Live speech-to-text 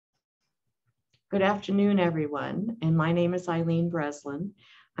Good afternoon, everyone. And my name is Eileen Breslin.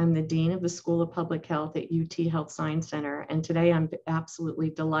 I'm the Dean of the School of Public Health at UT Health Science Center. And today I'm absolutely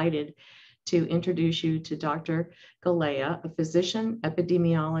delighted to introduce you to Dr. Galea, a physician,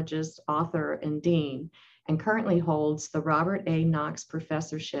 epidemiologist, author, and dean, and currently holds the Robert A. Knox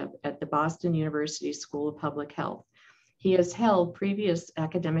Professorship at the Boston University School of Public Health. He has held previous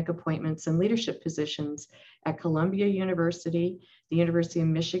academic appointments and leadership positions at Columbia University, the University of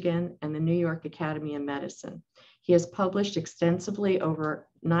Michigan, and the New York Academy of Medicine. He has published extensively over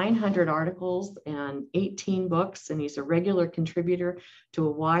 900 articles and 18 books, and he's a regular contributor to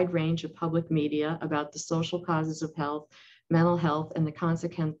a wide range of public media about the social causes of health, mental health, and the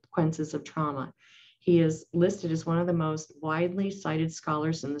consequences of trauma. He is listed as one of the most widely cited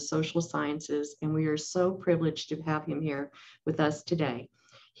scholars in the social sciences, and we are so privileged to have him here with us today.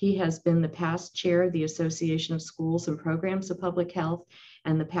 He has been the past chair of the Association of Schools and Programs of Public Health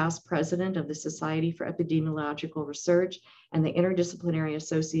and the past president of the Society for Epidemiological Research and the Interdisciplinary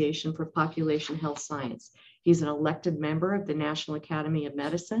Association for Population Health Science. He's an elected member of the National Academy of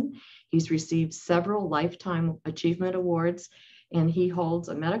Medicine. He's received several Lifetime Achievement Awards, and he holds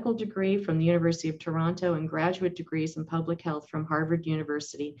a medical degree from the University of Toronto and graduate degrees in public health from Harvard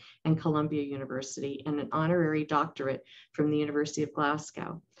University and Columbia University, and an honorary doctorate from the University of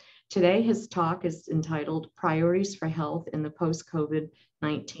Glasgow. Today, his talk is entitled Priorities for Health in the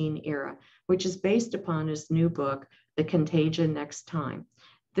Post-COVID-19 Era, which is based upon his new book, The Contagion Next Time.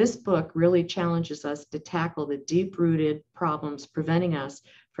 This book really challenges us to tackle the deep-rooted problems preventing us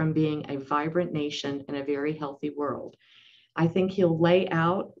from being a vibrant nation in a very healthy world. I think he'll lay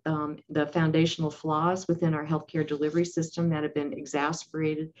out the foundational flaws within our healthcare delivery system that have been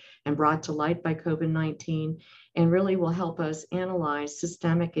exacerbated and brought to light by COVID-19, and really will help us analyze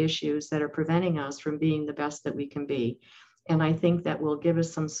systemic issues that are preventing us from being the best that we can be. And I think that will give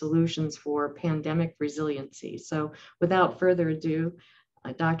us some solutions for pandemic resiliency. So without further ado,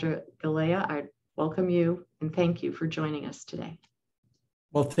 Dr. Galea, I welcome you and thank you for joining us today.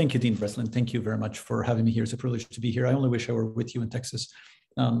 Well, thank you, Dean Breslin. Thank you very much for having me here. It's a privilege to be here. I only wish I were with you in Texas,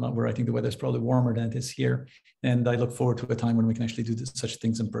 where I think the weather is probably warmer than it is here. And I look forward to a time when we can actually do such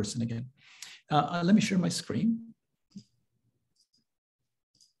things in person again. Let me share my screen.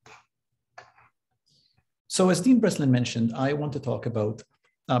 So as Dean Breslin mentioned, I want to talk about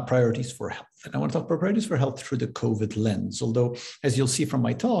priorities for health. And I want to talk about priorities for health through the COVID lens. Although, as you'll see from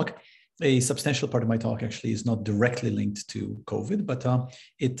my talk, a substantial part of my talk actually is not directly linked to COVID, but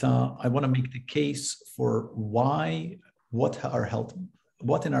I want to make the case for what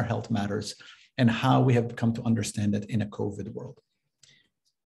in our health matters and how we have come to understand it in a COVID world.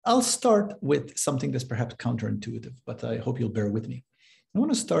 I'll start with something that's perhaps counterintuitive, but I hope you'll bear with me. I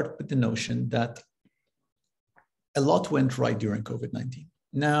want to start with the notion that a lot went right during COVID-19.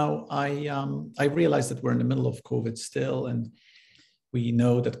 Now, I realize that we're in the middle of COVID still, and we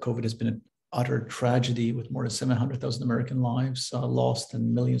know that COVID has been an utter tragedy with more than 700,000 American lives lost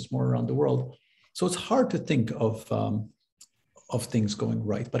and millions more around the world. So it's hard to think of things going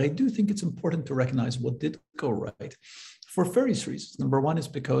right. But I do think it's important to recognize what did go right for various reasons. Number one is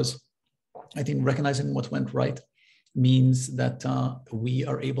because I think recognizing what went right means that we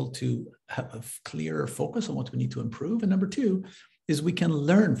are able to have a clearer focus on what we need to improve. And number two is we can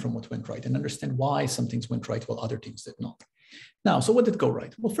learn from what went right and understand why some things went right while other things did not. Now, so what did go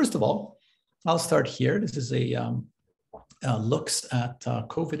right? Well, first of all, I'll start here. This is a looks at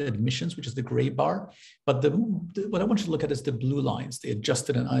COVID admissions, which is the gray bar. But what I want you to look at is the blue lines, the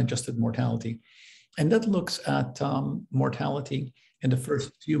adjusted and unadjusted mortality. And that looks at mortality in the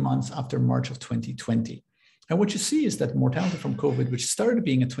first few months after March of 2020. And what you see is that mortality from COVID, which started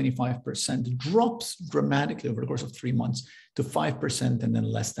being at 25%, drops dramatically over the course of 3 months to 5% and then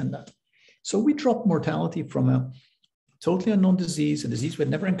less than that. So we dropped mortality from a totally unknown disease, a disease we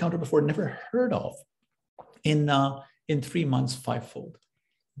had never encountered before, never heard of, in 3 months, fivefold.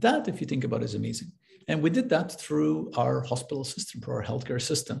 That, if you think about it, is amazing. And we did that through our hospital system, through our healthcare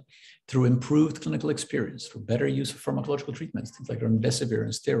system, through improved clinical experience, through better use of pharmacological treatments, things like remdesivir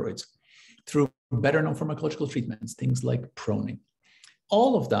and steroids, through better non-pharmacological treatments, things like proning.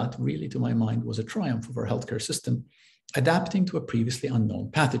 All of that, really, to my mind, was a triumph of our healthcare system, adapting to a previously unknown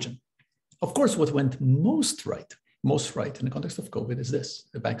pathogen. Of course, what went most right in the context of COVID is this,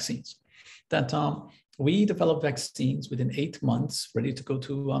 the vaccines. That we developed vaccines within 8 months, ready to go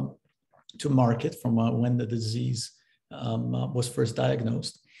to market from when the disease was first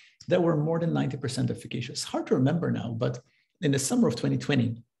diagnosed, that were more than 90% efficacious. Hard to remember now, but in the summer of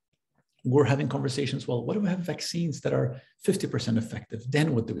 2020, we're having conversations, well, what if we have vaccines that are 50% effective?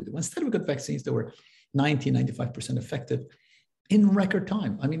 Then what do we do? Instead, we got vaccines that were 90, 95% effective in record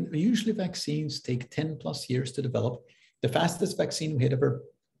time. I mean, usually vaccines take 10 plus years to develop. The fastest vaccine we had ever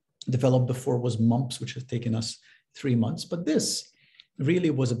developed before was mumps, which has taken us 3 months. But this really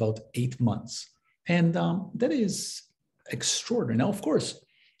was about 8 months. And that is extraordinary. Now, of course,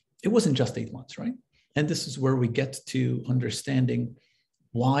 it wasn't just 8 months, right? And this is where we get to understanding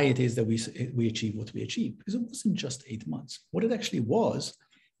why it is that we achieve what we achieve, because it wasn't just 8 months. What it actually was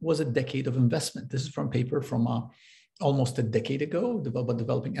a decade of investment. This is from paper from almost a decade ago about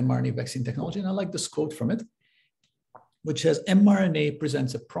developing mRNA vaccine technology. And I like this quote from it, which says, mRNA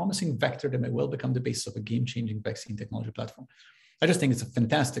presents a promising vector that may well become the basis of a game-changing vaccine technology platform. I just think it's a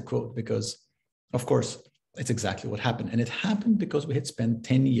fantastic quote because, of course, it's exactly what happened. And it happened because we had spent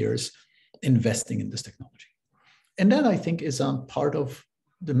 10 years investing in this technology. And that, I think, is part of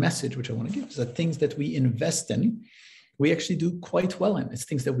the message which I want to give, is that things that we invest in, we actually do quite well in. It's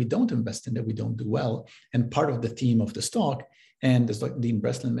things that we don't invest in that we don't do well. And part of the theme of this talk, and as Dean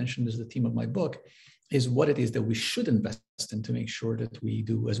Breslin mentioned, is the theme of my book, is what it is that we should invest in to make sure that we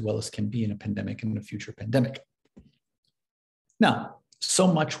do as well as can be in a pandemic and a future pandemic. Now, so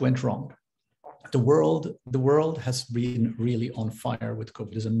much went wrong. The world has been really on fire with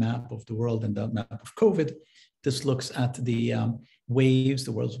COVID. There's a map of the world and the map of COVID. This looks at the waves.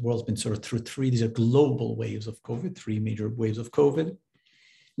 The world's been sort of through three. These are global waves of COVID, 3 major waves of COVID.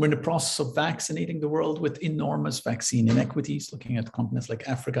 We're in the process of vaccinating the world with enormous vaccine inequities, looking at continents like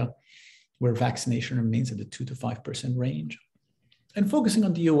Africa, where vaccination remains at the 2 to 5% range. And focusing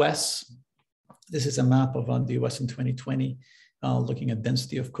on the US, this is a map of the US in 2020, looking at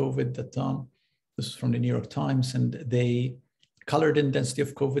density of COVID. This is from the New York Times, and they colored in density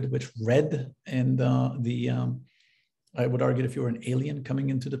of COVID with red. And I would argue if you were an alien coming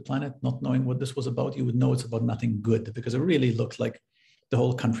into the planet, not knowing what this was about, you would know it's about nothing good, because it really looked like the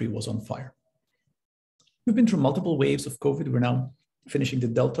whole country was on fire. We've been through multiple waves of COVID. We're now finishing the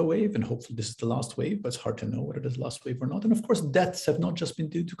Delta wave, and hopefully this is the last wave, but it's hard to know whether it's the last wave or not. And of course, deaths have not just been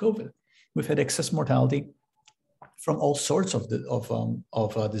due to COVID. We've had excess mortality from all sorts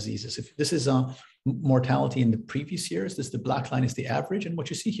of diseases. If this is mortality in the previous years, the black line is the average. And what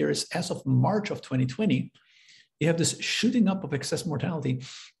you see here is, as of March of 2020, you have this shooting up of excess mortality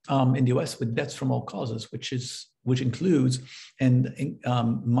in the US with deaths from all causes, which includes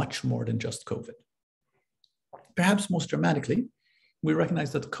much more than just COVID. Perhaps most dramatically, we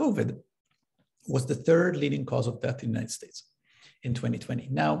recognize that COVID was the 3rd leading cause of death in the United States in 2020.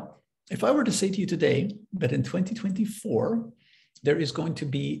 Now, if I were to say to you today that in 2024, there is going to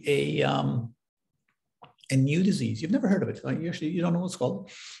be a new disease, you've never heard of it, you don't know what it's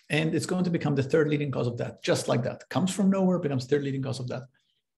called, and it's going to become the 3rd leading cause of death, just like that. Comes from nowhere, becomes 3rd leading cause of death.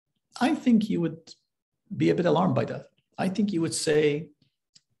 I think you would be a bit alarmed by that. I think you would say,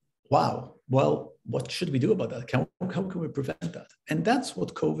 wow, well, what should we do about that? How can we prevent that? And that's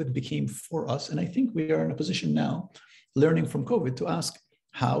what COVID became for us. And I think we are in a position now, learning from COVID, to ask,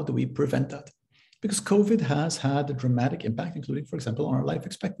 how do we prevent that? Because COVID has had a dramatic impact, including, for example, on our life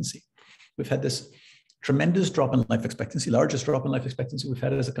expectancy. We've had this tremendous drop in life expectancy, largest drop in life expectancy we've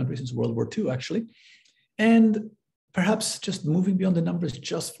had as a country since World War II, actually. And perhaps just moving beyond the numbers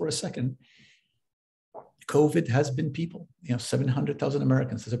just for a second, COVID has been people, 700,000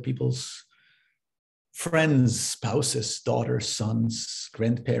 Americans. These are people's friends, spouses, daughters, sons,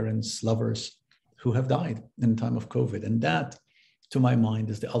 grandparents, lovers who have died in the time of COVID. And that, to my mind,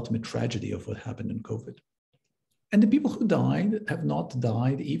 is the ultimate tragedy of what happened in COVID. And the people who died have not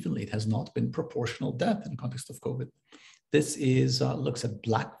died evenly. It has not been proportional death in the context of COVID. This is looks at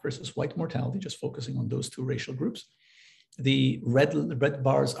Black versus white mortality, just focusing on those 2 racial groups. The red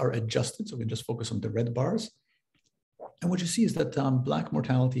bars are adjusted, so we can just focus on the red bars. And what you see is that Black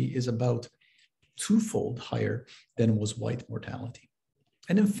mortality is about 2-fold higher than was white mortality.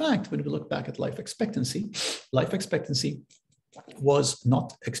 And in fact, when we look back at life expectancy was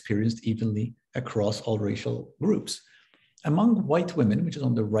not experienced evenly across all racial groups. Among white women, which is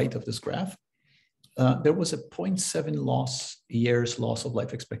on the right of this graph, there was a 0.7 years loss of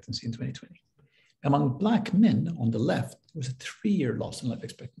life expectancy in 2020. Among Black men on the left, there was a 3-year loss in life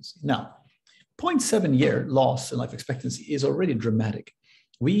expectancy. Now, 0.7 year loss in life expectancy is already dramatic.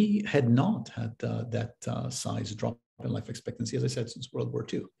 We had not had that size drop in life expectancy, as I said, since World War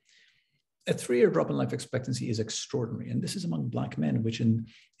II. A 3-year drop in life expectancy is extraordinary. And this is among Black men, which in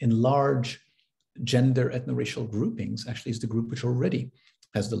large gender ethno-racial groupings actually is the group which already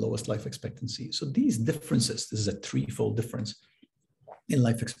has the lowest life expectancy. So these differences, this is a 3-fold difference in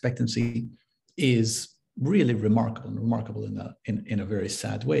life expectancy, is really remarkable in a very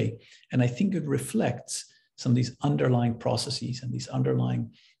sad way. And I think it reflects some of these underlying processes and these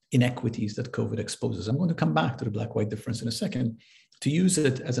underlying inequities that COVID exposes. I'm going to come back to the black-white difference in a second to use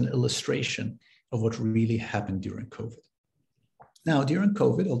it as an illustration of what really happened during COVID. Now, during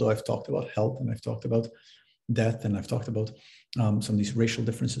COVID, although I've talked about health and I've talked about death and I've talked about some of these racial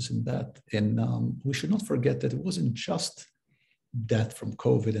differences in that, and we should not forget that it wasn't just death from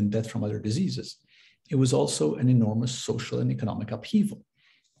COVID and death from other diseases. It was also an enormous social and economic upheaval.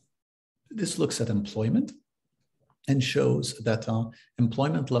 This looks at employment and shows that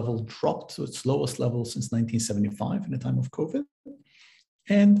employment level dropped to its lowest level since 1975 in the time of COVID.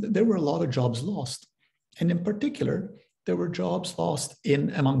 And there were a lot of jobs lost. And in particular, there were jobs lost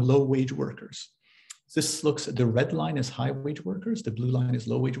among low-wage workers. This looks at the red line is high-wage workers, the blue line is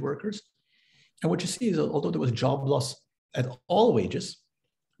low-wage workers. And what you see is, although there was job loss at all wages,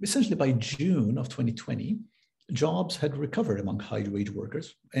 essentially by June of 2020, jobs had recovered among high-wage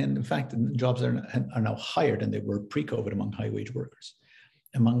workers. And in fact, jobs are now higher than they were pre-COVID among high-wage workers.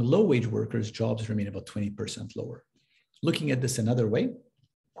 Among low-wage workers, jobs remain about 20% lower. Looking at this another way,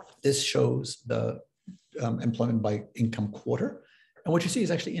 this shows the employment by income quarter. And what you see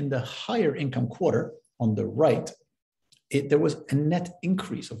is actually in the higher income quarter on the right, there was a net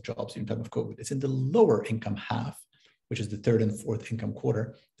increase of jobs in time of COVID. It's in the lower income half, which is the third and fourth income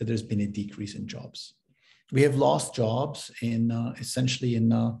quarter, that there's been a decrease in jobs. We have lost jobs in essentially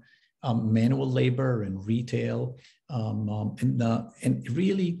in manual labor and retail, and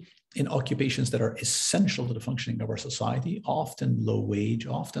really in occupations that are essential to the functioning of our society, often low wage,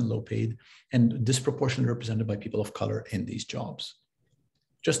 often low paid, and disproportionately represented by people of color in these jobs.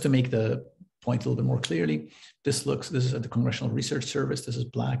 Just to make the point a little bit more clearly, this is at the Congressional Research Service. This is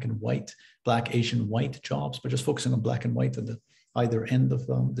black and white, black, Asian, white jobs, but just focusing on black and white at the either end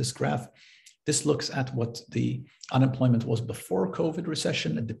of this graph. This looks at what the unemployment was before COVID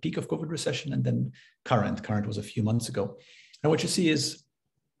recession, at the peak of COVID recession, and then current was a few months ago. And what you see is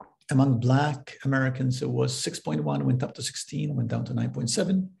among Black Americans, it was 6.1, went up to 16, went down to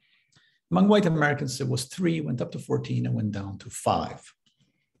 9.7. Among white Americans, it was 3, went up to 14, and went down to 5.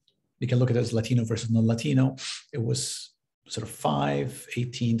 You can look at it as Latino versus non-Latino. It was sort of 5,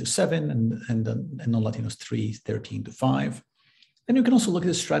 18 to 7, and non-Latinos 3, 13 to 5. And you can also look at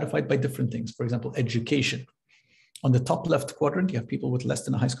it stratified by different things. For example, education. On the top left quadrant, you have people with less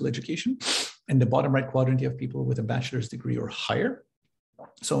than a high school education. In the bottom right quadrant, you have people with a bachelor's degree or higher.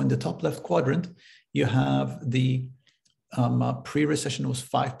 So in the top left quadrant, you have the pre-recession was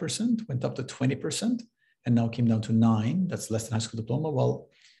 5%, went up to 20%, and now came down to 9. That's less than high school diploma. While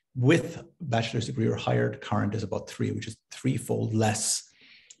with bachelor's degree or higher, the current is about 3, which is threefold less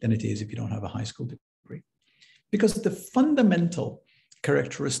than it is if you don't have a high school degree. Because the fundamental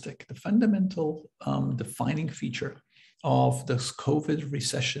characteristic, the fundamental defining feature of this COVID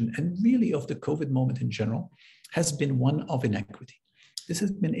recession and really of the COVID moment in general has been one of inequity. This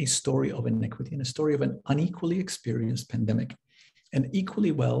has been a story of inequity and a story of an unequally experienced pandemic, an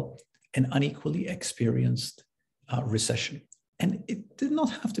equally well and unequally experienced recession. And it did not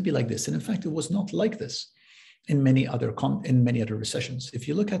have to be like this. And in fact, it was not like this in many other recessions. If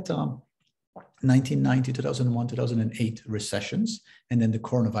you look at 1990, 2001, 2008 recessions, and then the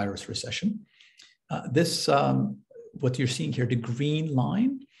coronavirus recession, what you're seeing here, the green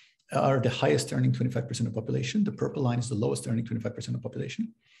line are the highest earning 25% of population. The purple line is the lowest earning 25% of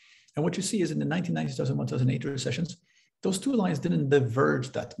population. And what you see is in the 1990, 2001, 2008 recessions, those two lines didn't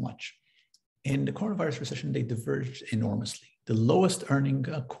diverge that much. In the coronavirus recession, they diverged enormously. The lowest earning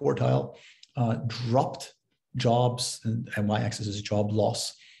quartile dropped jobs, and y-axis is job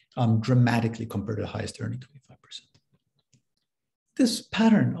loss, dramatically compared to the highest earning 25%. This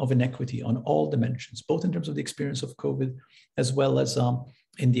pattern of inequity on all dimensions, both in terms of the experience of COVID, as well as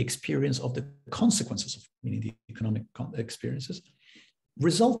in the experience of the consequences of, meaning the economic experiences,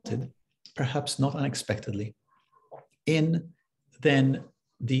 resulted, perhaps not unexpectedly, in then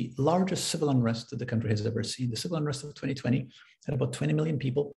the largest civil unrest that the country has ever seen. The civil unrest of 2020 had about 20 million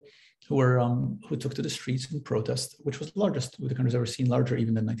people who took to the streets in protest, which was the largest the country's ever seen, larger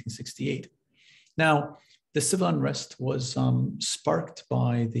even than 1968. Now, the civil unrest was sparked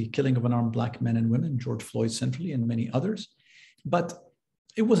by the killing of unarmed Black men and women, George Floyd centrally, and many others. But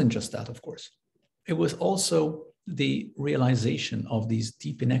it wasn't just that, of course. It was also the realization of these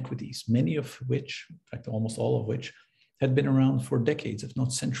deep inequities, many of which, in fact, almost all of which, had been around for decades, if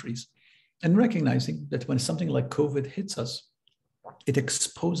not centuries. And recognizing that when something like COVID hits us, it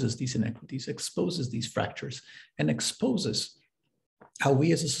exposes these inequities, exposes these fractures, and exposes how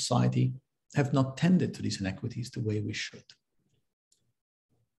we as a society have not tended to these inequities the way we should.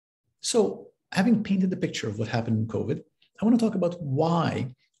 So, having painted the picture of what happened in COVID, I want to talk about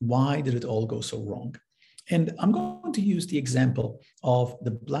why did it all go so wrong? And I'm going to use the example of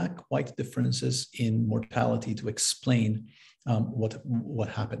the black-white differences in mortality to explain what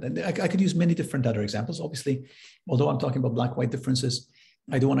happened. And I could use many different other examples. Obviously, although I'm talking about black-white differences,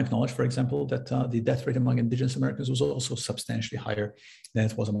 I do want to acknowledge, for example, that the death rate among Indigenous Americans was also substantially higher than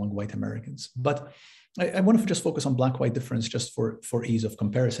it was among white Americans. But I want to just focus on black-white difference just for ease of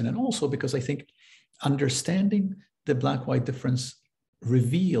comparison. And also because I think understanding the black-white difference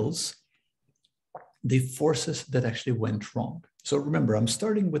reveals the forces that actually went wrong. So remember, I'm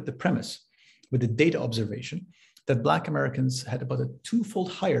starting with the premise, with the data observation, that Black Americans had about a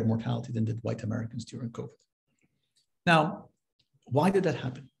twofold higher mortality than did white Americans during COVID. Now, why did that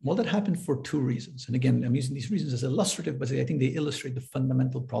happen? Well, that happened for two reasons. And again, I'm using these reasons as illustrative, but I think they illustrate the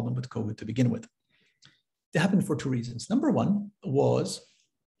fundamental problem with COVID to begin with. They happened for two reasons. Number one was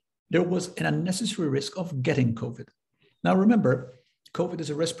there was an unnecessary risk of getting COVID. Now, remember, COVID is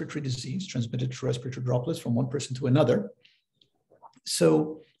a respiratory disease transmitted through respiratory droplets from one person to another.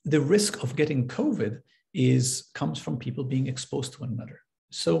 So the risk of getting COVID comes from people being exposed to one another.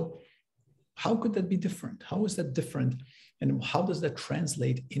 So how could that be different? How is that different? And how does that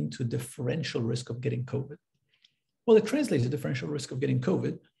translate into differential risk of getting COVID? Well, it translates to differential risk of getting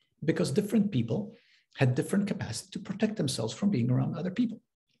COVID because different people had different capacity to protect themselves from being around other people.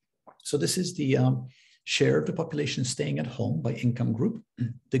 So this is the share of the population staying at home by income group.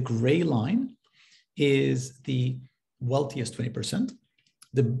 The gray line is the wealthiest 20%.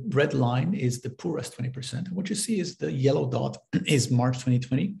 The red line is the poorest 20%. And what you see is the yellow dot is March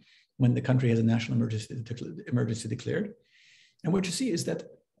 2020, when the country has a national emergency declared. And what you see is that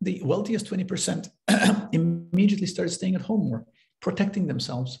the wealthiest 20% immediately started staying at home more, protecting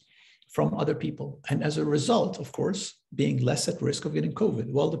themselves from other people. And as a result, of course, being less at risk of getting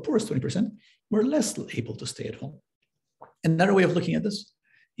COVID, while the poorest 20% were less able to stay at home. Another way of looking at this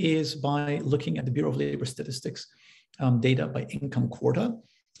is by looking at the Bureau of Labor Statistics data by income quartile.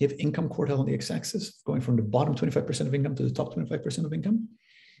 You have income quartile on the x-axis, going from the bottom 25% of income to the top 25% of income.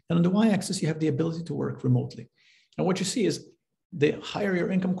 And on the y-axis, you have the ability to work remotely. And what you see is the higher your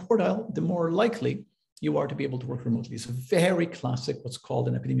income quartile, the more likely you are to be able to work remotely. It's a very classic, what's called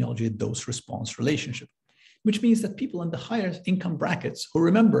in epidemiology, a dose-response relationship, which means that people in the higher income brackets, who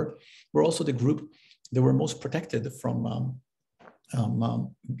remember, were also the group that were most protected from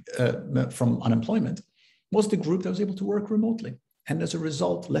unemployment, was the group that was able to work remotely. And as a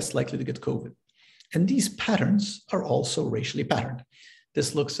result, less likely to get COVID. And these patterns are also racially patterned.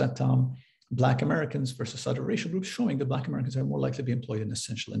 This looks at Black Americans versus other racial groups, showing that Black Americans are more likely to be employed in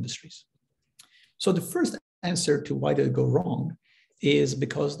essential industries. So the first answer to why did it go wrong is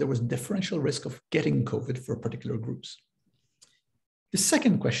because there was differential risk of getting COVID for particular groups. The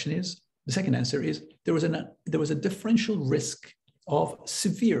second answer is there was a differential risk of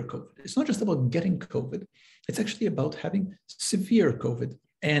severe COVID. It's not just about getting COVID, it's actually about having severe COVID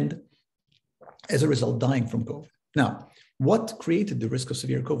and as a result dying from COVID. Now, what created the risk of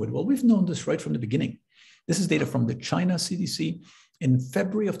severe COVID? Well, we've known this right from the beginning. This is data from the China CDC in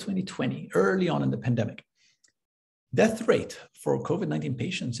February of 2020, early on in the pandemic. Death rate for COVID-19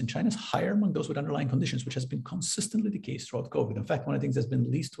 patients in China is higher among those with underlying conditions, which has been consistently the case throughout COVID. In fact, one of the things that's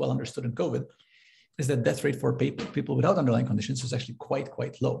been least well understood in COVID is that death rate for people without underlying conditions is actually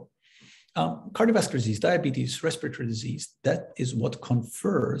quite low. Cardiovascular disease, diabetes, respiratory disease, that is what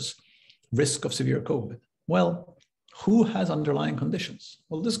confers risk of severe COVID. Well, who has underlying conditions?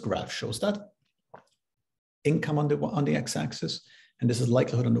 Well, this graph shows that. Income on the x-axis, and this is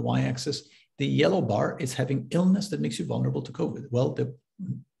likelihood on the y-axis. The yellow bar is having illness that makes you vulnerable to COVID. Well, the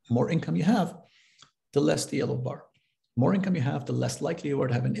more income you have, the less the yellow bar. More income you have, the less likely you are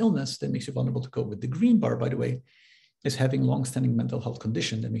to have an illness that makes you vulnerable to COVID. The green bar, by the way, is having long-standing mental health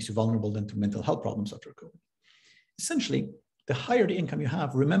condition that makes you vulnerable then to mental health problems after COVID. Essentially, the higher the income you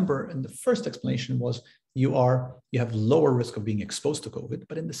have, remember, in the first explanation was you have lower risk of being exposed to COVID,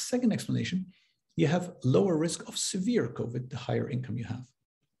 but in the second explanation, you have lower risk of severe COVID, the higher income you have.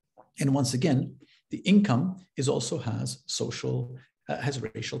 And once again, the income also has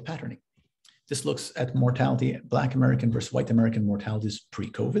racial patterning. This looks at mortality, Black American versus white American mortalities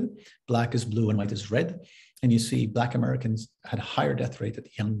pre-COVID. Black is blue and white is red. And you see Black Americans had a higher death rate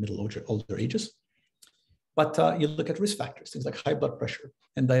at young, middle, older ages. But you look at risk factors, things like high blood pressure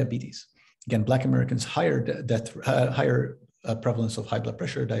and diabetes. Again, Black Americans higher prevalence of high blood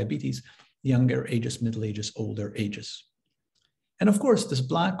pressure, diabetes, younger ages, middle ages, older ages. And of course, this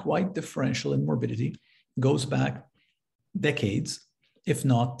Black-white differential in morbidity goes back decades, if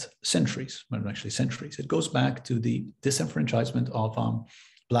not centuries, well, actually centuries. It goes back to the disenfranchisement of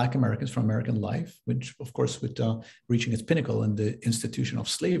Black Americans from American life, which of course with reaching its pinnacle in the institution of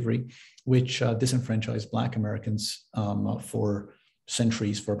slavery, which disenfranchised Black Americans for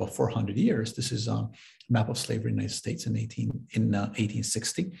centuries, for about 400 years. This is a map of slavery in the United States in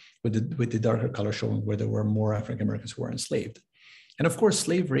 1860, with the darker color showing where there were more African Americans who were enslaved. And of course,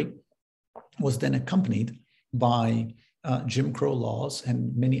 slavery was then accompanied by Jim Crow laws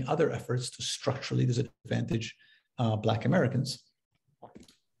and many other efforts to structurally disadvantage Black Americans,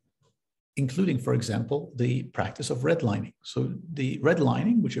 including, for example, the practice of redlining. So the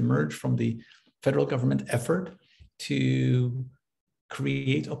redlining, which emerged from the federal government effort to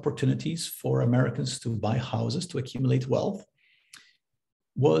create opportunities for Americans to buy houses, to accumulate wealth,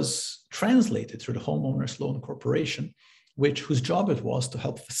 was translated through the Homeowners Loan Corporation, whose job it was to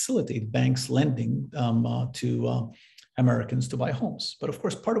help facilitate banks lending to Americans to buy homes. But of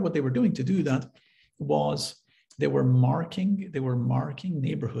course, part of what they were doing to do that was they were marking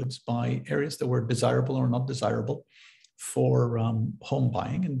neighborhoods by areas that were desirable or not desirable for home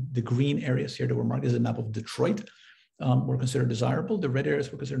buying. And the green areas here that were marked as a map of Detroit were considered desirable. The red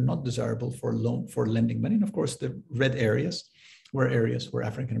areas were considered not desirable for lending money. And of course, the red areas were areas where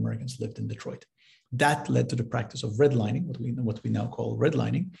African Americans lived in Detroit. That led to the practice of redlining, what we now call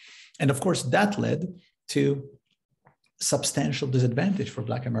redlining. And of course, that led to substantial disadvantage for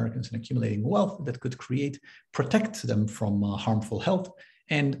Black Americans in accumulating wealth that could protect them from harmful health,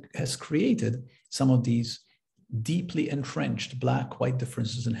 and has created some of these deeply entrenched Black-white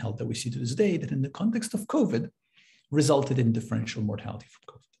differences in health that we see to this day, that in the context of COVID resulted in differential mortality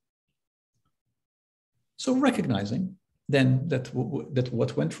from COVID. So recognizing then that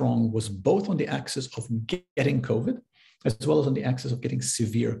what went wrong was both on the axis of getting COVID, as well as on the axis of getting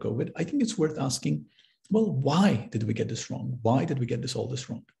severe COVID, I think it's worth asking, well, why did we get this wrong? Why did we get all this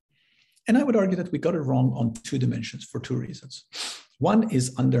wrong? And I would argue that we got it wrong on two dimensions for two reasons. One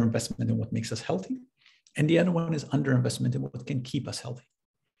is underinvestment in what makes us healthy, and the other one is underinvestment in what can keep us healthy.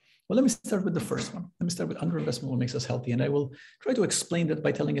 Well, let me start with the first one. Let me start with underinvestment in what makes us healthy, and I will try to explain that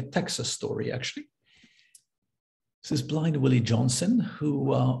by telling a Texas story, actually. This is Blind Willie Johnson, who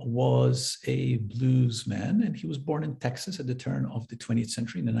was a blues man, and he was born in Texas at the turn of the 20th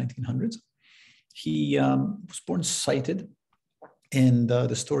century in the 1900s. He was born sighted, and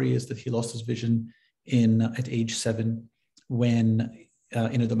the story is that he lost his vision at age 7 when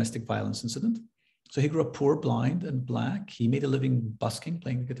in a domestic violence incident. So he grew up poor, blind, and Black. He made a living busking,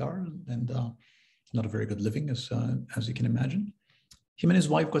 playing the guitar, and not a very good living, as you can imagine. Him and his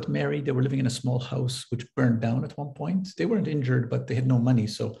wife got married. They were living in a small house which burned down at one point. They weren't injured, but they had no money.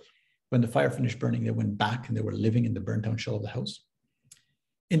 So when the fire finished burning, they went back and they were living in the burned down shell of the house.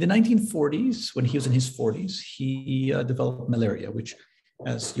 In the 1940s, when he was in his 40s, he developed malaria, which,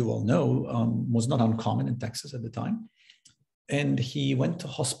 as you all know, was not uncommon in Texas at the time. And he went to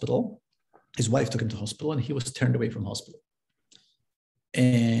hospital. His wife took him to hospital, and he was turned away from hospital.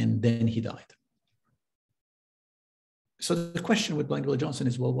 And then he died. So the question with Blind Willie Johnson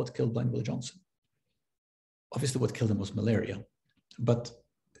is, well, what killed Blind Willie Johnson? Obviously, what killed him was malaria. But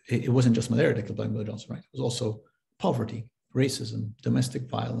it wasn't just malaria that killed Blind Willie Johnson, right? It was also poverty, racism, domestic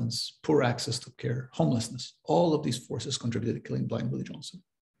violence, poor access to care, homelessness. All of these forces contributed to killing Blind Willie Johnson.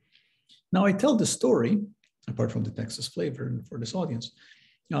 Now, I tell this story, apart from the Texas flavor and for this audience,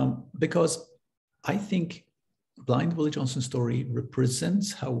 because I think Blind Willie Johnson's story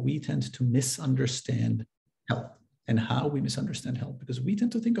represents how we tend to misunderstand health and how we misunderstand health, because we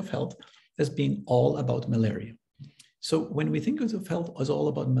tend to think of health as being all about malaria. So when we think of health as all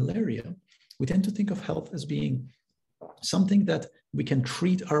about malaria, we tend to think of health as being something that we can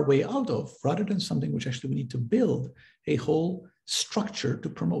treat our way out of, rather than something which actually we need to build a whole structure to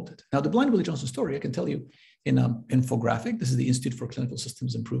promote it. Now, the Blind Willie Johnson story, I can tell you in an infographic. This is the Institute for Clinical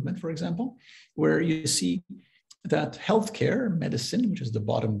Systems Improvement, for example, where you see that healthcare, medicine, which is the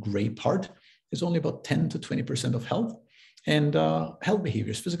bottom gray part, is only about 10 to 20% of health. And health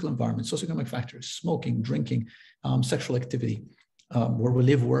behaviors, physical environment, socioeconomic factors, smoking, drinking, sexual activity, where we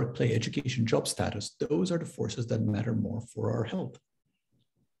live, work, play, education, job status, those are the forces that matter more for our health.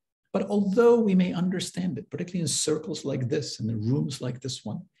 But although we may understand it, particularly in circles like this, and in rooms like this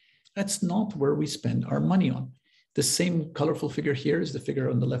one, that's not where we spend our money on. The same colorful figure here is the figure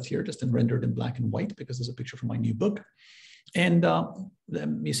on the left here, just rendered in black and white, because there's a picture from my new book. And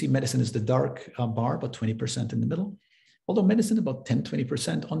you see medicine is the dark bar, about 20% in the middle. Although medicine, about 10,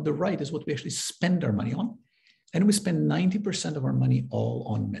 20% on the right is what we actually spend our money on. And we spend 90% of our money all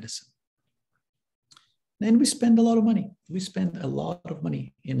on medicine. And we spend a lot of money. We spend a lot of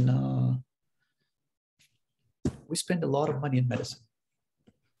money in medicine.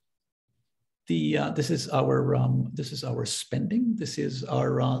 This is our spending. This is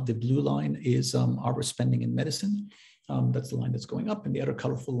our the blue line is our spending in medicine. That's the line that's going up, and the other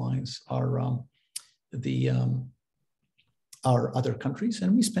colorful lines are our other countries,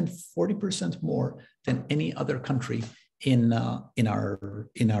 and we spend 40% more than any other country in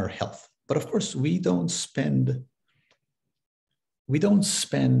our health. But of course, we don't spend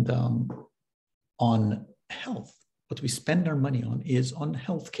on health. What we spend our money on is on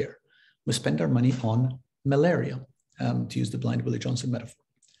healthcare. We spend our money on malaria, to use the blind Willie Johnson metaphor.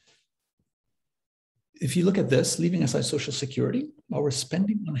 If you look at this, leaving aside Social Security, our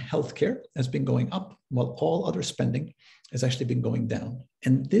spending on healthcare has been going up, while all other spending has actually been going down.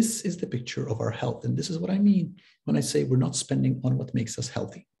 And this is the picture of our health. And this is what I mean when I say we're not spending on what makes us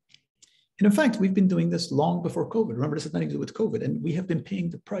healthy. And in fact, we've been doing this long before COVID. Remember, this has nothing to do with COVID, and we have been paying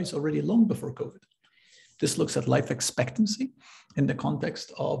the price already long before COVID. This looks at life expectancy in the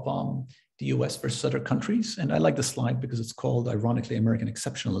context of the US versus other countries. And I like the slide because it's called, ironically, American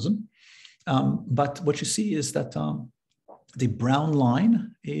exceptionalism. But what you see is that the brown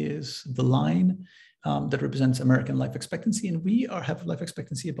line is the line that represents American life expectancy. And we have life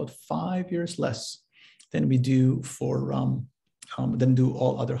expectancy about 5 years less than we do than do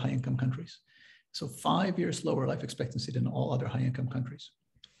all other high-income countries. So 5 years lower life expectancy than all other high-income countries.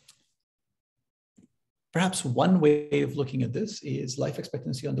 Perhaps one way of looking at this is life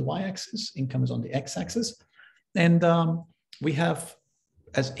expectancy on the y-axis, income is on the x-axis. And we have,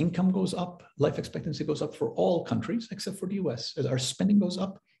 as income goes up, life expectancy goes up for all countries except for the US. As our spending goes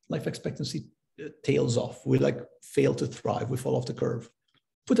up, life expectancy tails off. We fail to thrive, we fall off the curve.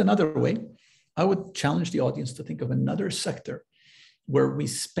 Put another way, I would challenge the audience to think of another sector where we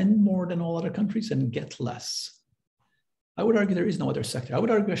spend more than all other countries and get less. I would argue there is no other sector. I would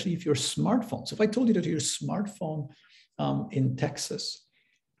argue actually if your smartphones, if I told you that your smartphone in Texas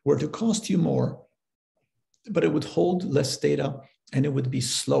were to cost you more, but it would hold less data and it would be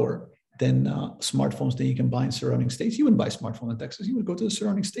slower than smartphones that you can buy in surrounding states, you wouldn't buy a smartphone in Texas. You would go to the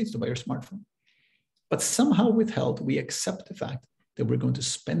surrounding states to buy your smartphone. But somehow with health, we accept the fact that we're going to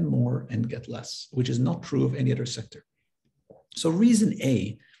spend more and get less, which is not true of any other sector. So reason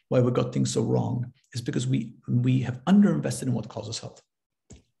A, why we got things so wrong, is because we have underinvested in what causes health.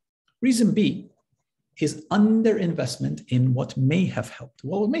 Reason B is underinvestment in what may have helped.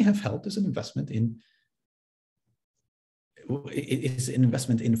 Well, what may have helped is an investment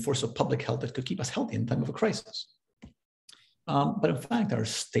in force of public health that could keep us healthy in time of a crisis. But in fact, our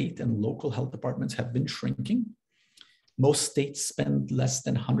state and local health departments have been shrinking. Most states spend less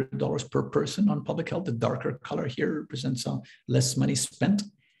than $100 per person on public health. The darker color here represents less money spent.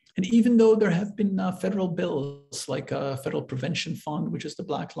 And even though there have been federal bills like a federal prevention fund, which is the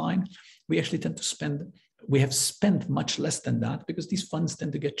black line, we actually tend to we have spent much less than that because these funds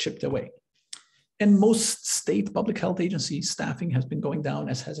tend to get chipped away. And most state public health agency staffing has been going down,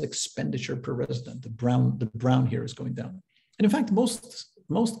 as has expenditure per resident. The brown here is going down. And in fact,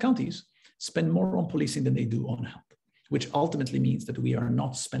 most counties spend more on policing than they do on health, which ultimately means that we are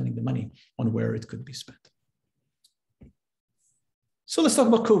not spending the money on where it could be spent. So let's talk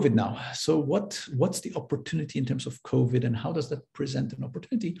about COVID now. So what's the opportunity in terms of COVID, and how does that present an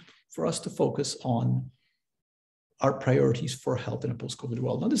opportunity for us to focus on our priorities for health in a post-COVID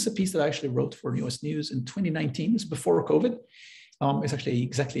world? Now, this is a piece that I actually wrote for US News in 2019. It's before COVID. It's actually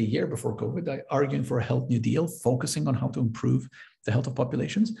exactly a year before COVID. I arguing for a health new deal, focusing on how to improve the health of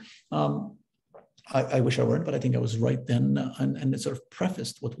populations. I wish I weren't, but I think I was right then, and it sort of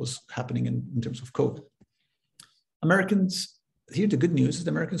prefaced what was happening in terms of COVID. Americans, here the good news is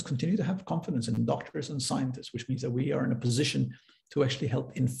that Americans continue to have confidence in doctors and scientists, which means that we are in a position to actually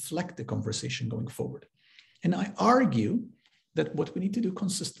help inflect the conversation going forward. And I argue that what we need to do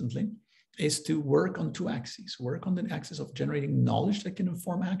consistently is to work on two axes, work on the axis of generating knowledge that can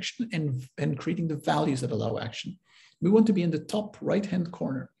inform action and creating the values that allow action. We want to be in the top right-hand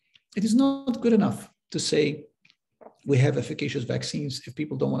corner. It is not good enough to say we have efficacious vaccines if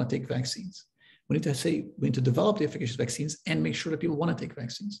people don't want to take vaccines. We need to say we need to develop the efficacious vaccines and make sure that people want to take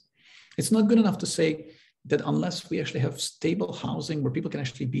vaccines. It's not good enough to say that unless we actually have stable housing where people can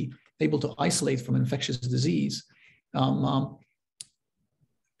actually be able to isolate from infectious disease,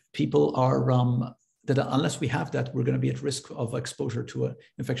 people are, that unless we have that, we're going to be at risk of exposure to an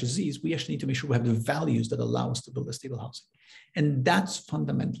infectious disease. We actually need to make sure we have the values that allow us to build a stable housing. And that's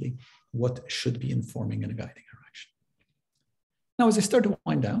fundamentally what should be informing and guiding our action. Now, as I start to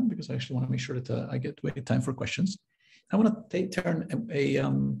wind down, because I actually want to make sure that I get time for questions, I want to turn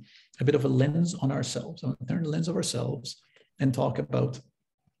a bit of a lens on ourselves. I want to turn the lens of ourselves and talk about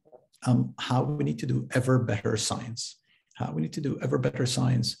how we need to do ever better science. How we need to do ever better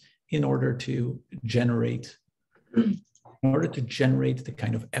science in order to generate the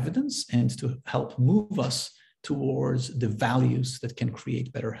kind of evidence and to help move us towards the values that can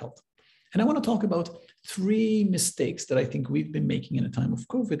create better health. And I want to talk about 3 mistakes that I think we've been making in a time of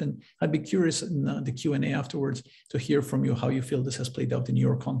COVID. And I'd be curious in the Q&A afterwards to hear from you how you feel this has played out in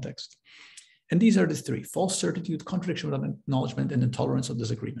your context. And these are the 3: false certitude, contradiction without acknowledgement, and intolerance of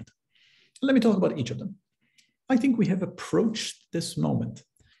disagreement. Let me talk about each of them. I think we have approached this moment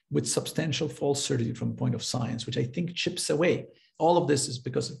with substantial false certitude from a point of science, which I think chips away. All of this is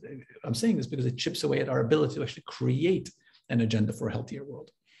because, I'm saying this because it chips away at our ability to actually create an agenda for a healthier world.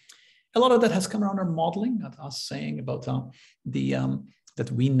 A lot of that has come around our modeling, not us saying about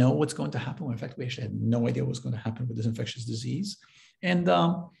that we know what's going to happen. When in fact, we actually had no idea what was going to happen with this infectious disease. And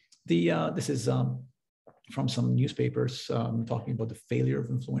this is from some newspapers talking about the failure of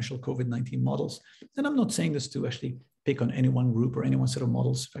influential COVID-19 models. And I'm not saying this to actually pick on any one group or any one set of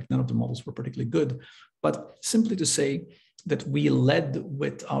models. In fact, none of the models were particularly good, but simply to say that we led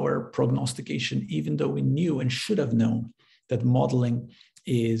with our prognostication, even though we knew and should have known that modeling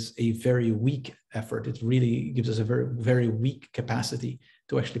is a very weak effort. It really gives us a very, very weak capacity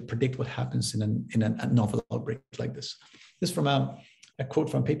to actually predict what happens in a novel outbreak like this. This is from a quote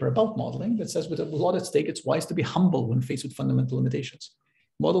from a paper about modeling that says, with a lot at stake, it's wise to be humble when faced with fundamental limitations.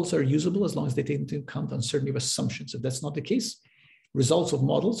 Models are usable as long as they take into account uncertainty of assumptions. If that's not the case, results of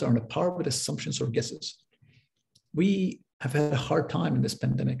models are on a par with assumptions or guesses. We have had a hard time in this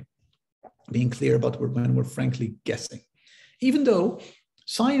pandemic being clear about when we're frankly guessing, even though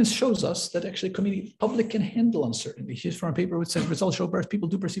science shows us that actually public can handle uncertainty. Here's from a paper which says results show people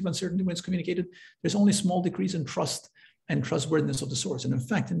do perceive uncertainty when it's communicated. There's only small decrease in trust and trustworthiness of the source. And in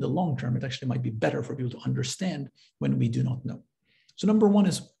fact, in the long term, it actually might be better for people to understand when we do not know. So number 1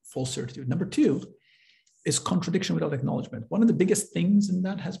 is false certitude. Number 2 is contradiction without acknowledgement. One of the biggest things in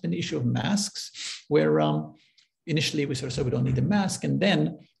that has been the issue of masks, where initially we sort of said we don't need a mask. And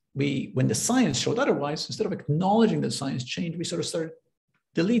then when the science showed otherwise, instead of acknowledging that science changed, we sort of started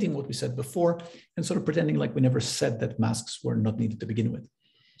deleting what we said before and sort of pretending like we never said that masks were not needed to begin with,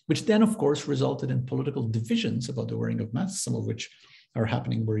 which then, of course, resulted in political divisions about the wearing of masks, some of which are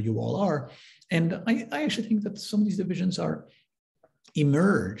happening where you all are. And I actually think that some of these divisions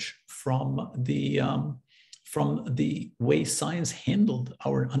emerge from the way science handled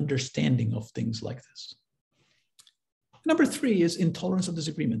our understanding of things like this. Number 3 is intolerance of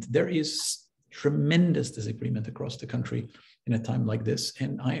disagreement. There is tremendous disagreement across the country in a time like this.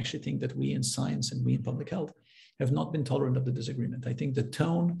 And I actually think that we in science and we in public health have not been tolerant of the disagreement. I think the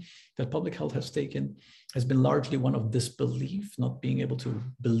tone that public health has taken has been largely one of disbelief, not being able to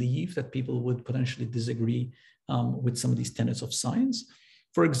believe that people would potentially disagree with some of these tenets of science.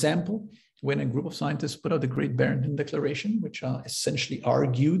 For example, when a group of scientists put out the Great Barrington Declaration, which essentially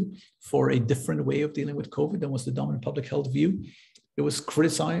argued for a different way of dealing with COVID than was the dominant public health view, it was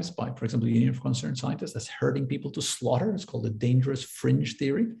criticized by, for example, the Union of Concerned Scientists as herding people to slaughter. It's called the dangerous fringe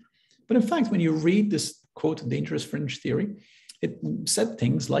theory. But in fact, when you read this, quote, dangerous fringe theory, it said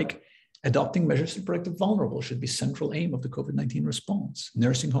things like adopting measures to protect the vulnerable should be central aim of the COVID-19 response.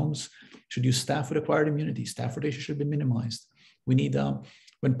 Nursing homes should use staff with acquired immunity. Staff rotation should be minimized. We need,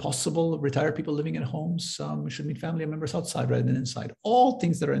 when possible, retired people living in homes should meet family members outside rather than inside. All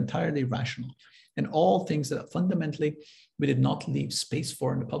things that are entirely rational and all things that fundamentally we did not leave space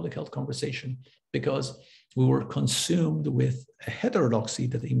for in the public health conversation because we were consumed with a heterodoxy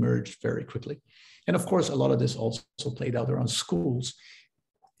that emerged very quickly. And of course, a lot of this also played out around schools.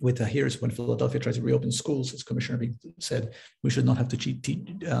 Here's when Philadelphia tried to reopen schools, as Commissioner said, we should not have to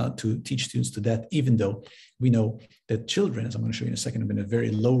teach students to death, even though we know that children, as I'm going to show you in a second, have been at very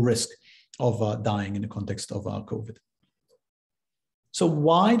low risk of dying in the context of COVID. So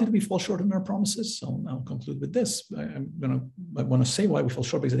why did we fall short on our promises? So I'll conclude with this. I want to say why we fell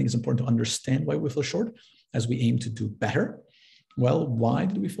short because I think it's important to understand why we fell short as we aim to do better. Well, why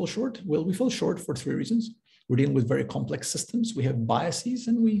did we fall short? Well, we fell short for 3 reasons. We're dealing with very complex systems. We have biases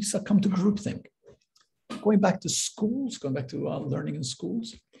and we succumb to groupthink. Going back to schools, going back to learning in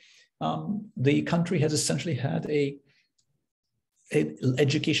schools, the country has essentially had an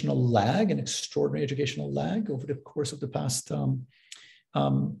educational lag, an extraordinary educational lag over the course of the past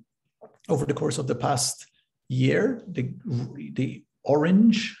year. The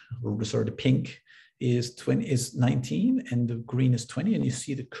orange, or sorry, the pink is 19 and the green is 20, and you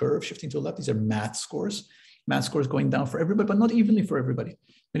see the curve shifting to the left. These are math scores. Math scores going down for everybody, but not evenly for everybody.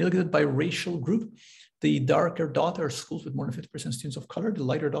 When you look at it by racial group, the darker dot are schools with more than 50% students of color. The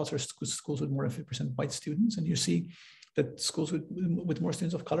lighter dots are schools with more than 50% white students. And you see that schools with more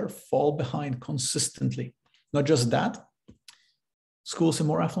students of color fall behind consistently. Not just that, Schools in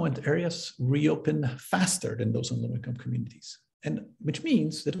more affluent areas reopen faster than those in low-income communities, and which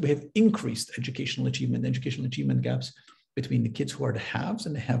means that we have increased educational achievement gaps between the kids who are the haves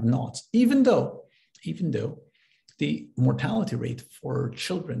and the have-nots, even though the mortality rate for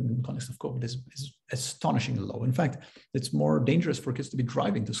children in the context of COVID is astonishingly low. In fact, it's more dangerous for kids to be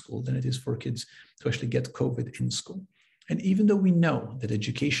driving to school than it is for kids to actually get COVID in school. And even though we know that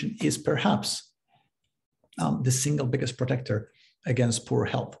education is perhaps the single biggest protector against poor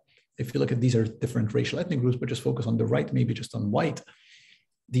health, if you look at these are different racial ethnic groups, but just focus on the right, maybe just on white,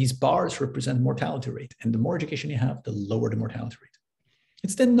 these bars represent mortality rate. And the more education you have, the lower the mortality rate.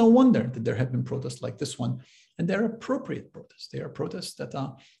 It's then no wonder that there have been protests like this one, and they're appropriate protests. They are protests that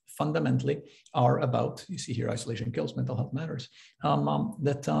fundamentally are about, you see here, isolation kills, mental health matters,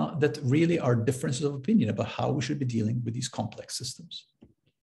 that really are differences of opinion about how we should be dealing with these complex systems.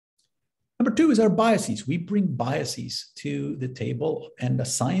 Number two is our biases. We bring biases to the table, and the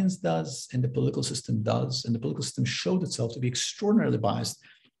science does, and the political system does, and the political system showed itself to be extraordinarily biased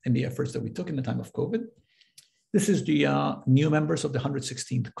in the efforts that we took in the time of COVID. This is the new members of the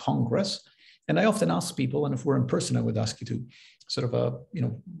 116th Congress. And I often ask people, and if we're in person, I would ask you to sort of,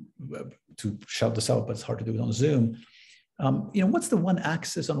 to shout this out, but it's hard to do it on Zoom. What's the one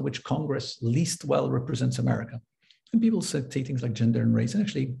axis on which Congress least well represents America? And people say things like gender and race. And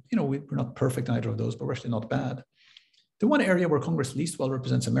actually, we're not perfect in either of those, but we're actually not bad. The one area where Congress least well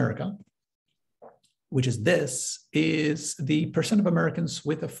represents America, which is this, is the percent of Americans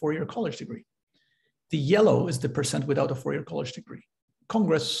with a four-year college degree. The yellow is the percent without a four-year college degree.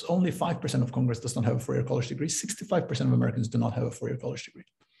 Congress, only 5% of Congress does not have a four-year college degree. 65% of Americans do not have a four-year college degree,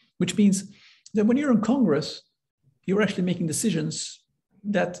 which means that when you're in Congress, you're actually making decisions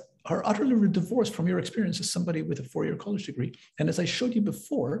that are utterly divorced from your experience as somebody with a four-year college degree. And as I showed you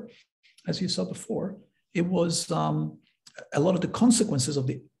before, as you saw before, it was a lot of the consequences of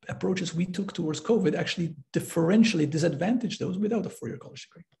the approaches we took towards COVID actually differentially disadvantaged those without a four-year college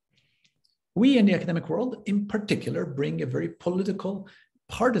degree. We in the academic world, in particular, bring a very political,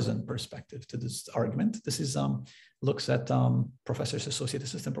 partisan perspective to this argument. This is looks at professors, associate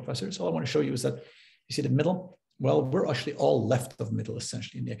assistant professors. All I want to show you is that you see the middle. Well, we're actually all left of middle,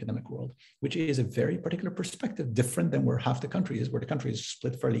 essentially, in the academic world, which is a very particular perspective, different than where half the country is, where the country is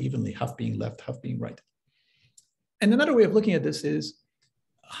split fairly evenly, half being left, half being right. And another way of looking at this is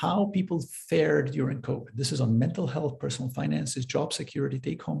how people fared during COVID. This is on mental health, personal finances, job security,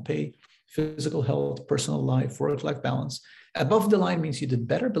 take-home pay, physical health, personal life, work-life balance. Above the line means you did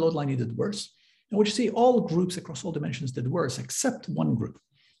better, below the line you did worse. And what you see, all groups across all dimensions did worse, except one group,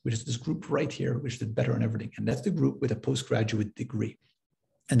 which is this group right here, which did better on everything. And that's the group with a postgraduate degree.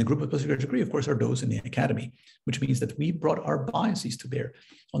 And the group with postgraduate degree, of course, are those in the academy, which means that we brought our biases to bear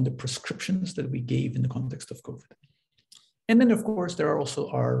on the prescriptions that we gave in the context of COVID. And then, of course, there are also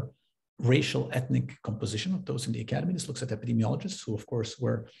our racial ethnic composition of those in the academy. This looks at epidemiologists who, of course,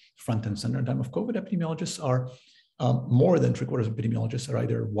 were front and center in time of COVID. Epidemiologists are more than 3/4 of epidemiologists are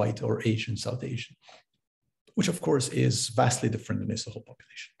either white or Asian, South Asian, which of course is vastly different than is the whole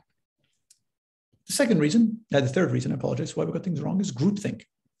population. The second reason, the third reason, I apologize, why we got things wrong is groupthink.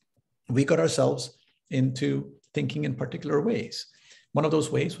 We got ourselves into thinking in particular ways. One of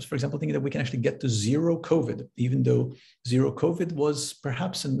those ways was, for example, thinking that we can actually get to zero COVID, even though zero COVID was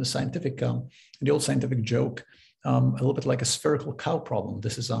perhaps in the scientific, in the old scientific joke, a little bit like a spherical cow problem.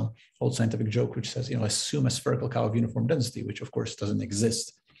 This is an old scientific joke which says, assume a spherical cow of uniform density, which of course doesn't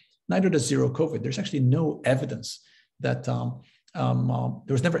exist. Neither does zero COVID. There's actually no evidence that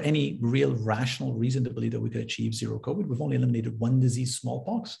there was never any real rational reason to believe that we could achieve zero COVID. We've only eliminated one disease,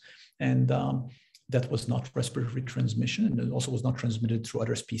 smallpox, and that was not respiratory transmission, and it also was not transmitted through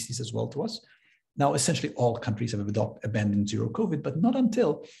other species as well to us. Now, essentially all countries have abandoned zero COVID, but not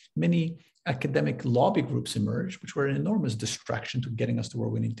until many academic lobby groups emerged, which were an enormous distraction to getting us to where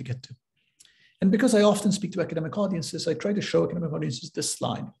we need to get to. And because I often speak to academic audiences, I try to show academic audiences this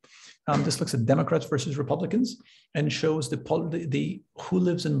slide. This looks at Democrats versus Republicans and shows the who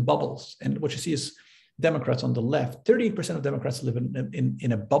lives in bubbles. And what you see is Democrats on the left. 38% of Democrats live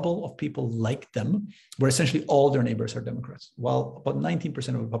in a bubble of people like them, where essentially all their neighbors are Democrats, while about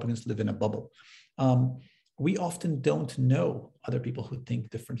 19% of Republicans live in a bubble. We often don't know other people who think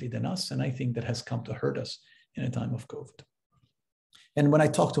differently than us, and I think that has come to hurt us in a time of COVID. And when I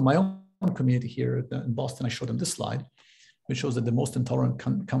talk to my own community here in Boston, I show them this slide, which shows that the most intolerant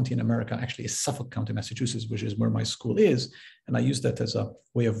county in America actually is Suffolk County, Massachusetts, which is where my school is. And I use that as a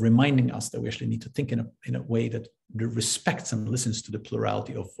way of reminding us that we actually need to think in a way that respects and listens to the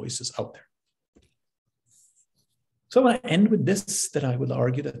plurality of voices out there. So I want to end with this, that I would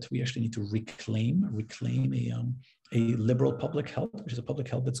argue that we actually need to reclaim a liberal public health, which is a public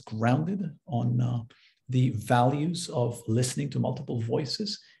health that's grounded on the values of listening to multiple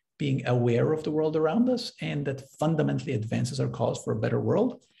voices, being aware of the world around us, and that fundamentally advances our cause for a better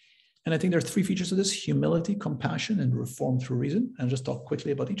world. And I think there are three features of this: humility, compassion, and reform through reason. And I'll just talk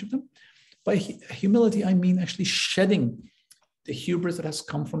quickly about each of them. By humility, I mean actually shedding the hubris that has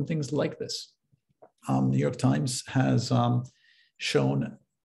come from things like this. New York Times has shown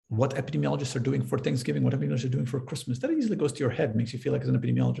what epidemiologists are doing for Thanksgiving, what epidemiologists are doing for Christmas. That easily goes to your head, makes you feel like as an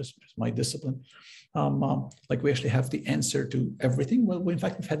epidemiologist, which is my discipline, like we actually have the answer to everything. Well, in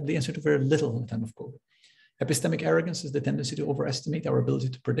fact, we've had the answer to very little in the time of COVID. Epistemic arrogance is the tendency to overestimate our ability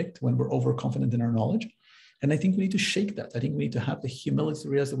to predict when we're overconfident in our knowledge. And I think we need to shake that. I think we need to have the humility to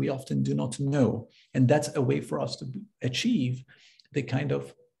realize that we often do not know. And that's a way for us to achieve the kind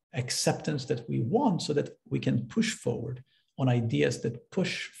of acceptance that we want so that we can push forward on ideas that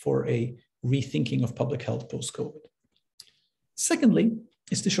push for a rethinking of public health post-COVID. Secondly,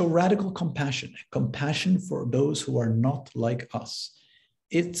 is to show radical compassion for those who are not like us.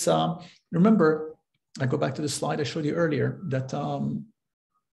 It's, remember, I go back to the slide I showed you earlier, that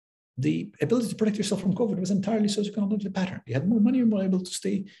the ability to protect yourself from COVID was entirely socioeconomic pattern. You had more money, you're more able to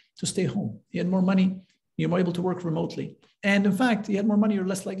stay home. You had more money, you're more able to work remotely. And in fact, you had more money, you're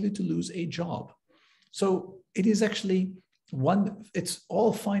less likely to lose a job. So it is actually it's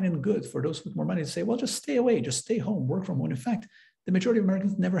all fine and good for those with more money to say, well, just stay away, just stay home, work from home. In fact, the majority of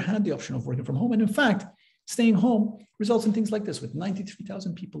Americans never had the option of working from home. And in fact, staying home results in things like this, with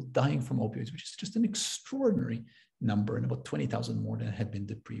 93,000 people dying from opioids, which is just an extraordinary number, and about 20,000 more than had been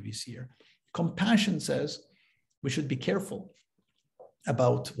the previous year. Compassion says we should be careful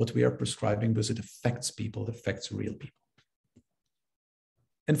about what we are prescribing because it affects people, it affects real people.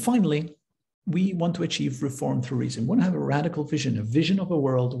 And finally, we want to achieve reform through reason. We want to have a radical vision, a vision of a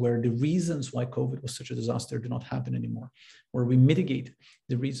world where the reasons why COVID was such a disaster do not happen anymore, where we mitigate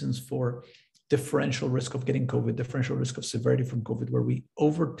the reasons for differential risk of getting COVID, differential risk of severity from COVID, where we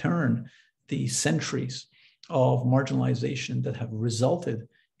overturn the centuries of marginalization that have resulted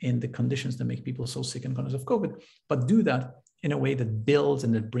in the conditions that make people so sick and conscious of COVID, but do that in a way that builds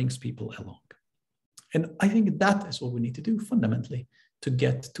and that brings people along. And I think that is what we need to do fundamentally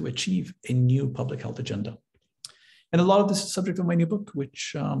to achieve a new public health agenda. And a lot of this is subject of my new book,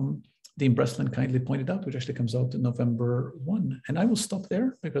 which Dean Breslin kindly pointed out, which actually comes out in November 1. And I will stop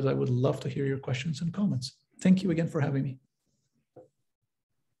there because I would love to hear your questions and comments. Thank you again for having me.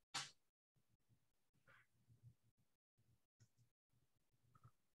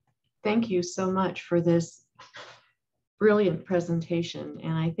 Thank you so much for this brilliant presentation.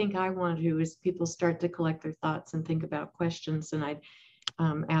 And I think I want to, as people start to collect their thoughts and think about questions, and I'd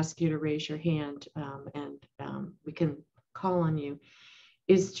ask you to raise your hand and we can call on you,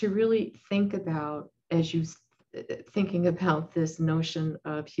 is to really think about, as you thinking about this notion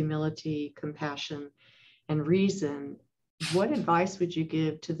of humility, compassion, and reason, what advice would you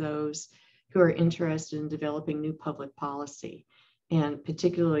give to those who are interested in developing new public policy? And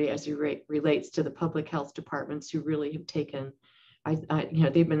particularly as it relates to the public health departments who really have taken,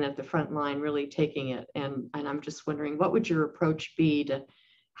 they've been at the front line really taking it. And I'm just wondering, what would your approach be to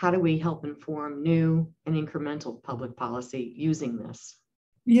how do we help inform new and incremental public policy using this?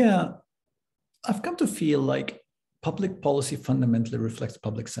 Yeah, I've come to feel like public policy fundamentally reflects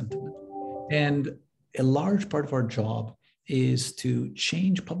public sentiment. And a large part of our job is to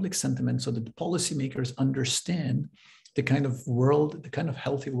change public sentiment so that the policymakers understand the kind of world, the kind of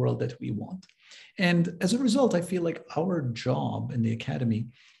healthy world that we want. And as a result, I feel like our job in the academy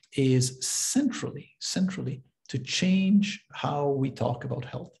is centrally to change how we talk about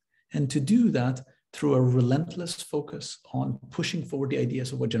health, and to do that through a relentless focus on pushing forward the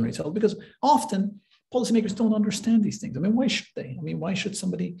ideas of what generates health, because often policymakers don't understand these things. I mean, why should they? I mean, why should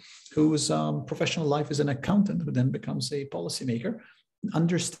somebody whose professional life is an accountant who then becomes a policymaker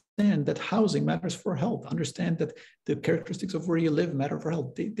understand that housing matters for health, understand that the characteristics of where you live matter for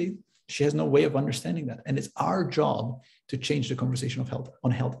health? She has no way of understanding that. And it's our job to change the conversation of health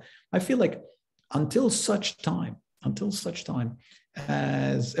on health. I feel like until such time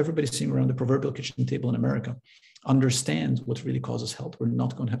as everybody sitting around the proverbial kitchen table in America understands what really causes health, we're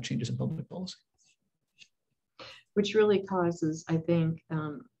not going to have changes in public policy. Which really causes, I think,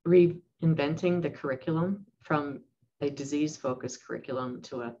 reinventing the curriculum from a disease-focused curriculum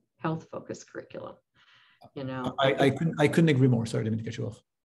to a health-focused curriculum. You know, I couldn't agree more. Sorry, didn't mean to cut you off.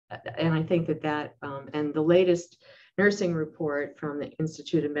 And I think that and the latest nursing report from the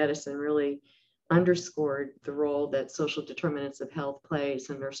Institute of Medicine really underscored the role that social determinants of health plays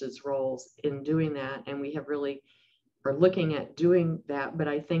and nurses' roles in doing that. And we have really are looking at doing that, but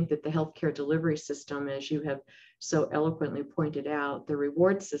I think that the healthcare delivery system, as you have so eloquently pointed out, the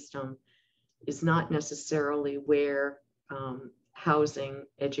reward system is not necessarily where housing,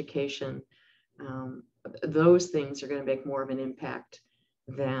 education, those things are going to make more of an impact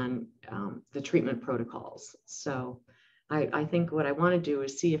than the treatment protocols. So I think what I want to do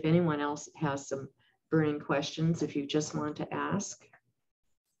is see if anyone else has some burning questions, if you just want to ask.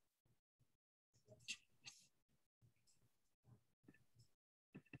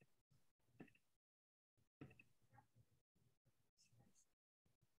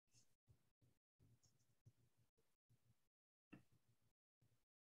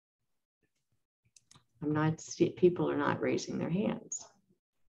 People are not raising their hands.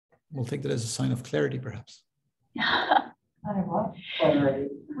 We'll take that as a sign of clarity, perhaps.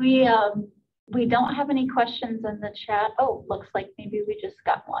 We don't have any questions in the chat. Oh, looks like maybe we just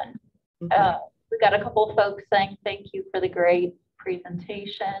got one. Okay. We got a couple of folks saying thank you for the great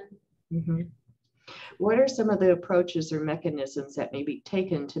presentation. Mm-hmm. What are some of the approaches or mechanisms that may be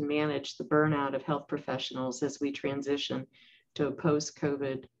taken to manage the burnout of health professionals as we transition to a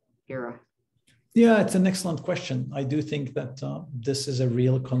post-COVID era? Yeah, it's an excellent question. I do think that this is a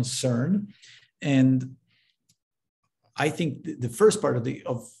real concern. And I think the first part of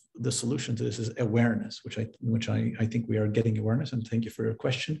the solution to this is awareness, which I think we are getting awareness, and thank you for your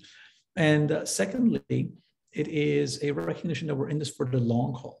question. And secondly, it is a recognition that we're in this for the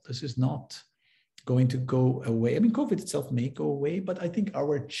long haul. This is not going to go away. I mean, COVID itself may go away, but I think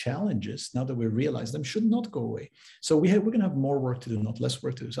our challenges, now that we realize them, should not go away. So we're going to have more work to do, not less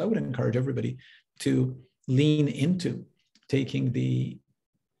work to do. So I would encourage everybody to lean into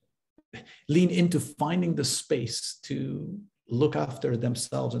finding the space to look after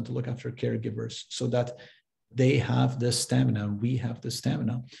themselves and to look after caregivers, so that they have the stamina, we have the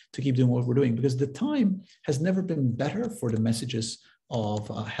stamina to keep doing what we're doing, because the time has never been better for the messages of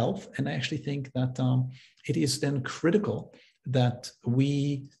health. And I actually think that it is then critical that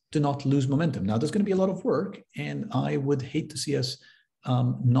we do not lose momentum. Now, there's going to be a lot of work, and I would hate to see us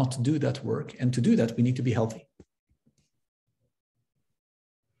not do that work. And to do that, we need to be healthy.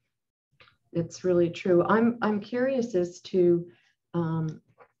 It's really true. I'm curious as to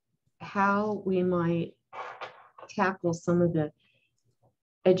how we might tackle some of the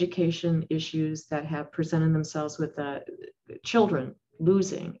education issues that have presented themselves with children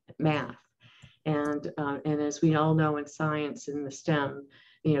losing math. And as we all know in science, in the STEM,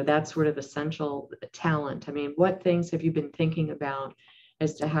 that's sort of essential talent. I mean, what things have you been thinking about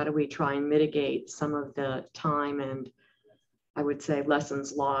as to how do we try and mitigate some of the time and, I would say,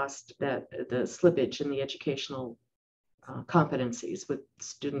 lessons lost, that the slippage in the educational competencies with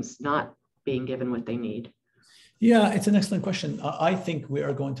students not being given what they need? Yeah, it's an excellent question. I think we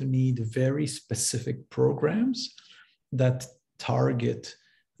are going to need very specific programs that target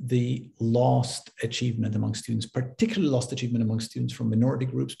the lost achievement among students, particularly lost achievement among students from minority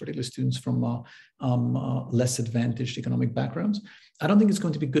groups, particularly students from less advantaged economic backgrounds. I don't think it's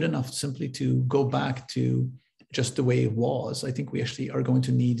going to be good enough simply to go back to just the way it was. I think we actually are going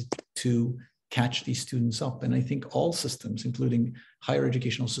to need to catch these students up. And I think all systems, including higher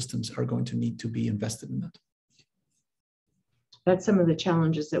educational systems, are going to need to be invested in that. That's some of the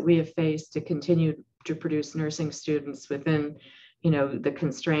challenges that we have faced to continue to produce nursing students within, the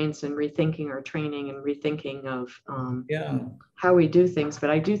constraints and rethinking our training and rethinking of how we do things. But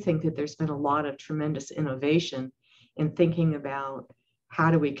I do think that there's been a lot of tremendous innovation in thinking about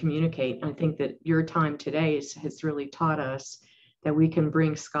how do we communicate. And I think that your time today has really taught us that we can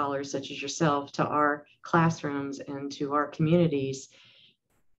bring scholars such as yourself to our classrooms and to our communities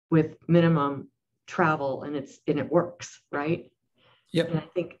with minimum travel, and it works, right? Yep. And I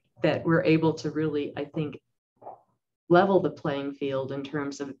think that we're able to really, level the playing field in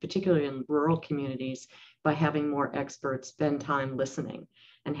terms of, particularly in rural communities, by having more experts spend time listening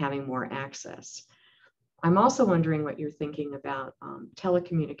and having more access. I'm also wondering what you're thinking about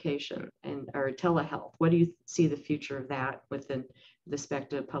telecommunication or telehealth. What do you see the future of that within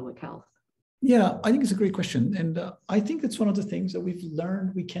respect to public health? Yeah, I think it's a great question. And I think it's one of the things that we've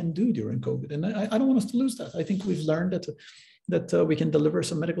learned we can do during COVID. And I don't want us to lose that. I think we've learned that we can deliver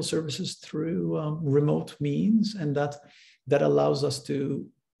some medical services through remote means, and that allows us to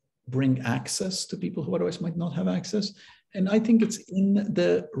bring access to people who otherwise might not have access. And I think it's in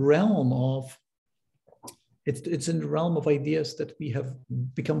the realm of ideas that we have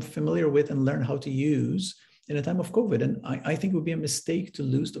become familiar with and learn how to use in a time of COVID. And I think it would be a mistake to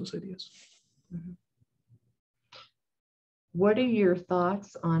lose those ideas. Mm-hmm. What are your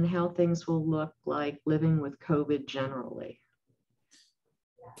thoughts on how things will look like living with COVID generally?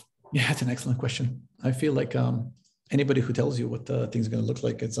 Yeah, it's an excellent question. I feel like anybody who tells you what things are going to look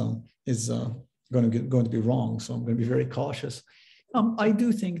like is going to be wrong. So I'm going to be very cautious. I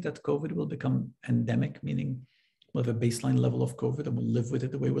do think that COVID will become endemic, meaning we'll have a baseline level of COVID and we'll live with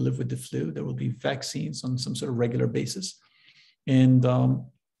it the way we live with the flu. There will be vaccines on some sort of regular basis. And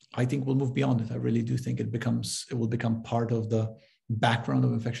I think we'll move beyond it. I really do think it will become part of the background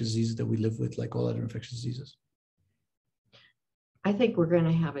of infectious diseases that we live with, like all other infectious diseases. I think we're going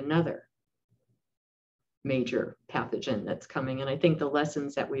to have another major pathogen that's coming. And I think the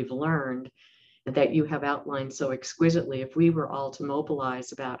lessons that we've learned that you have outlined so exquisitely, if we were all to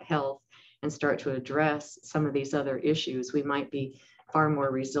mobilize about health and start to address some of these other issues, we might be far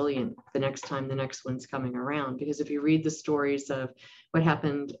more resilient the next time the next one's coming around. Because if you read the stories of what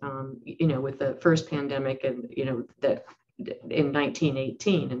happened, with the first pandemic and, that in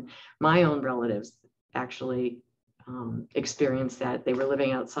 1918, and my own relatives actually experienced that. They were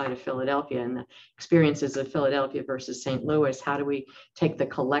living outside of Philadelphia, and the experiences of Philadelphia versus St. Louis. How do we take the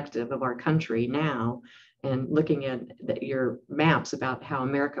collective of our country now and looking at your maps about how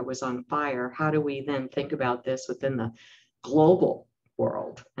America was on fire? How do we then think about this within the global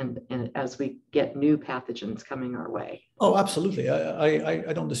world and as we get new pathogens coming our way? Oh, absolutely.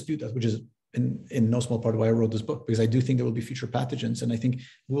 I don't dispute that, which is in no small part why I wrote this book, because I do think there will be future pathogens. And I think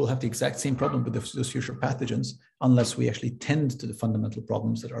we will have the exact same problem with those future pathogens unless we actually tend to the fundamental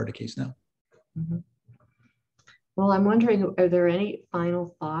problems that are the case now. Mm-hmm. Well, I'm wondering, are there any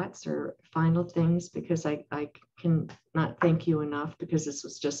final thoughts or final things? Because I can not thank you enough, because this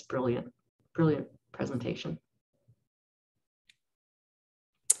was just brilliant presentation.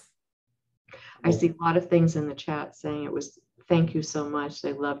 I see a lot of things in the chat saying it was, thank you so much.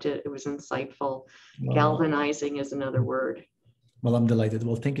 They loved it. It was insightful. Well, galvanizing is another word. Well, I'm delighted.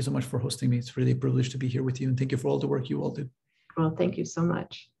 Well, thank you so much for hosting me. It's really a privilege to be here with you. And thank you for all the work you all do. Well, thank you so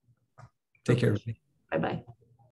much. Take care, everybody. Bye-bye.